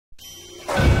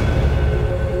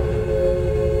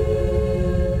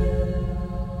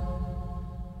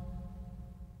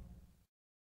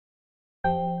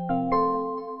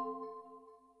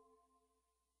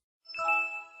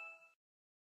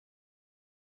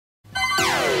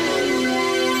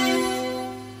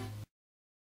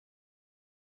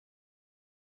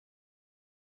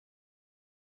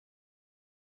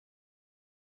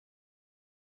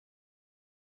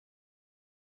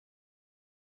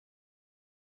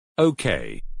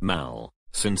Okay, Mal,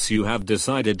 since you have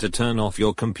decided to turn off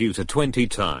your computer 20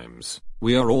 times,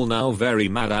 we are all now very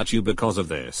mad at you because of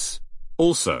this.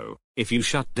 Also, if you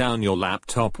shut down your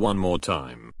laptop one more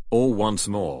time, or once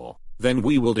more, then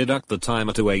we will deduct the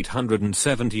timer to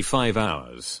 875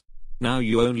 hours. Now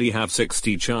you only have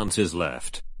 60 chances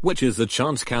left, which is the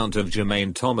chance count of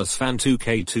Jermaine Thomas fan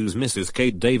 2K2's Mrs.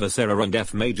 Kate Davis era and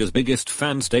F Major's biggest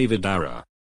fans David Dara.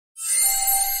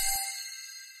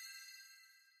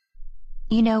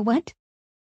 You know what?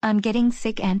 I'm getting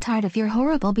sick and tired of your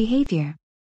horrible behavior.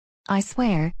 I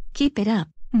swear, keep it up,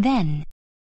 then.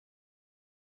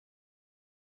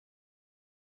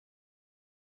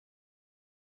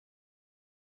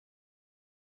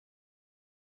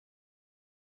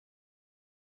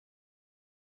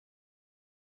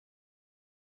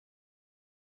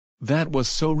 That was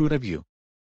so rude of you.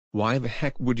 Why the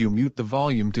heck would you mute the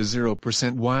volume to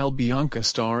 0% while Bianca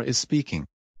Starr is speaking?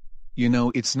 You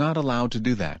know it's not allowed to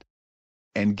do that.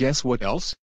 And guess what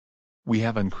else? We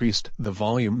have increased the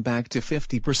volume back to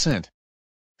 50%.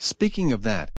 Speaking of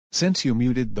that, since you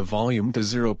muted the volume to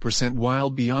 0% while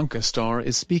Bianca Starr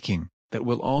is speaking, that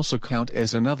will also count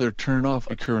as another turn-off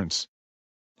occurrence.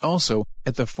 Also,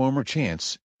 at the former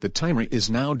chance, the timer is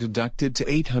now deducted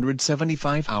to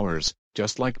 875 hours,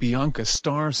 just like Bianca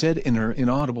Starr said in her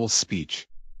inaudible speech.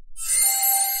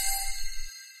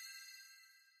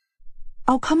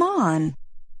 Oh come on!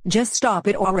 Just stop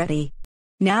it already.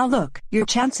 Now look, your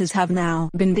chances have now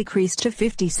been decreased to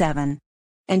 57.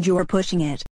 And you're pushing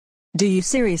it. Do you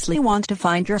seriously want to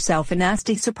find yourself a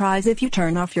nasty surprise if you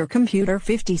turn off your computer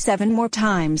 57 more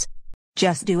times?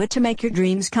 Just do it to make your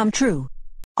dreams come true.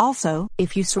 Also,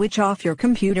 if you switch off your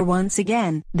computer once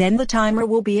again, then the timer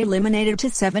will be eliminated to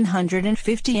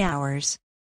 750 hours.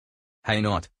 Hey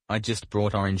Not, I just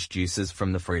brought orange juices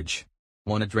from the fridge.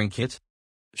 Wanna drink it?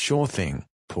 Sure thing,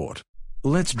 Port.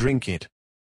 Let's drink it.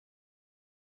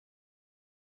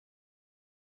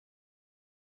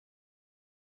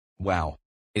 Wow.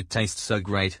 It tastes so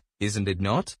great, isn't it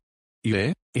not?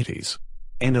 Yeah, it is.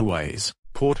 Anyways,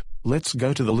 Port, let's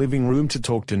go to the living room to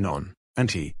talk to Non,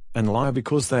 Auntie, and Lia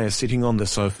because they are sitting on the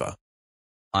sofa.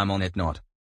 I'm on it Not.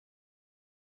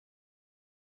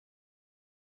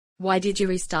 Why did you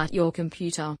restart your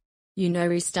computer? You know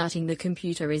restarting the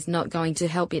computer is not going to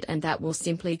help it and that will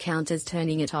simply count as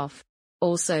turning it off.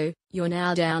 Also, you're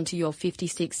now down to your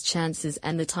 56 chances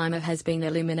and the timer has been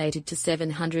eliminated to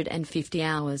 750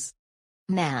 hours.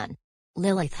 Man.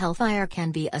 Lilith Hellfire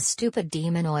can be a stupid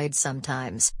demonoid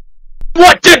sometimes.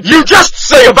 What did you just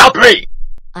say about me?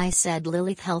 I said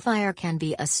Lilith Hellfire can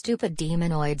be a stupid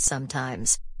demonoid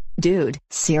sometimes. Dude,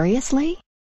 seriously?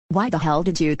 Why the hell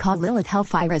did you call Lilith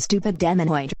Hellfire a stupid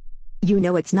demonoid? You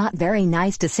know it's not very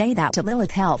nice to say that to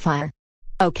Lilith Hellfire.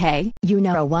 Okay, you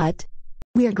know what?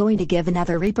 We're going to give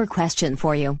another Reaper question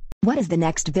for you. What is the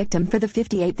next victim for the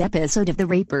 58th episode of the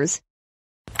Reapers?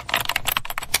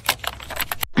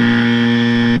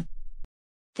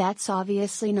 That's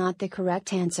obviously not the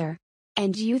correct answer.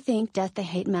 And do you think Death the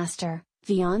Hate Master,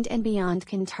 Beyond and Beyond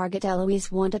can target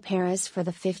Elvis Wandaperez for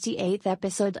the 58th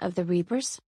episode of the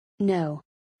Reapers? No.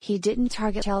 He didn't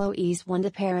target Elvis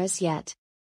Wandaperez yet.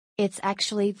 It's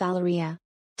actually Valeria.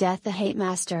 Death the Hate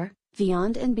Master,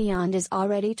 Beyond and Beyond is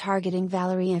already targeting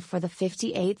Valeria for the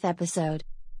 58th episode.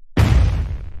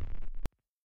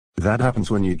 That happens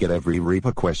when you get every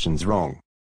Reaper questions wrong.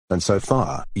 And so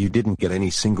far, you didn't get any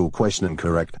single question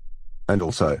correct. And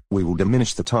also, we will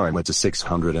diminish the timer to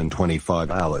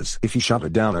 625 hours if you shut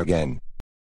it down again.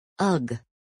 Ugh.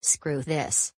 Screw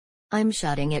this. I'm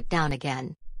shutting it down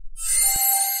again.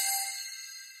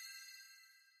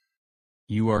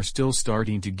 You are still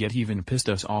starting to get even pissed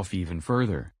us off even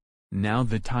further. Now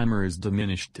the timer is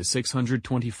diminished to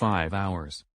 625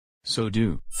 hours. So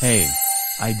Hey,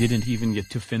 I didn't even get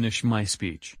to finish my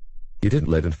speech. You didn't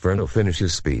let Inferno finish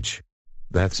his speech.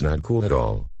 That's not cool at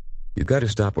all. You gotta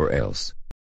stop or else.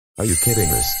 Are you kidding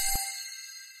us?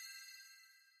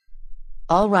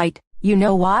 Alright, you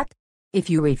know what? If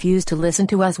you refuse to listen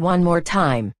to us one more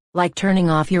time, like turning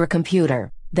off your computer,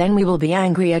 then we will be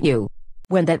angry at you.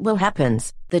 When that will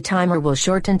happens, the timer will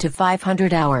shorten to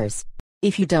 500 hours.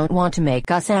 If you don't want to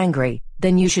make us angry,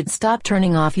 then you should stop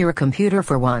turning off your computer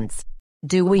for once.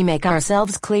 Do we make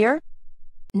ourselves clear?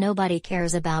 Nobody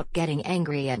cares about getting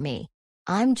angry at me.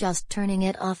 I'm just turning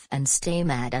it off and stay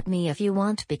mad at me if you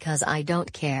want because I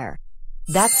don't care.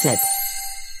 That's it.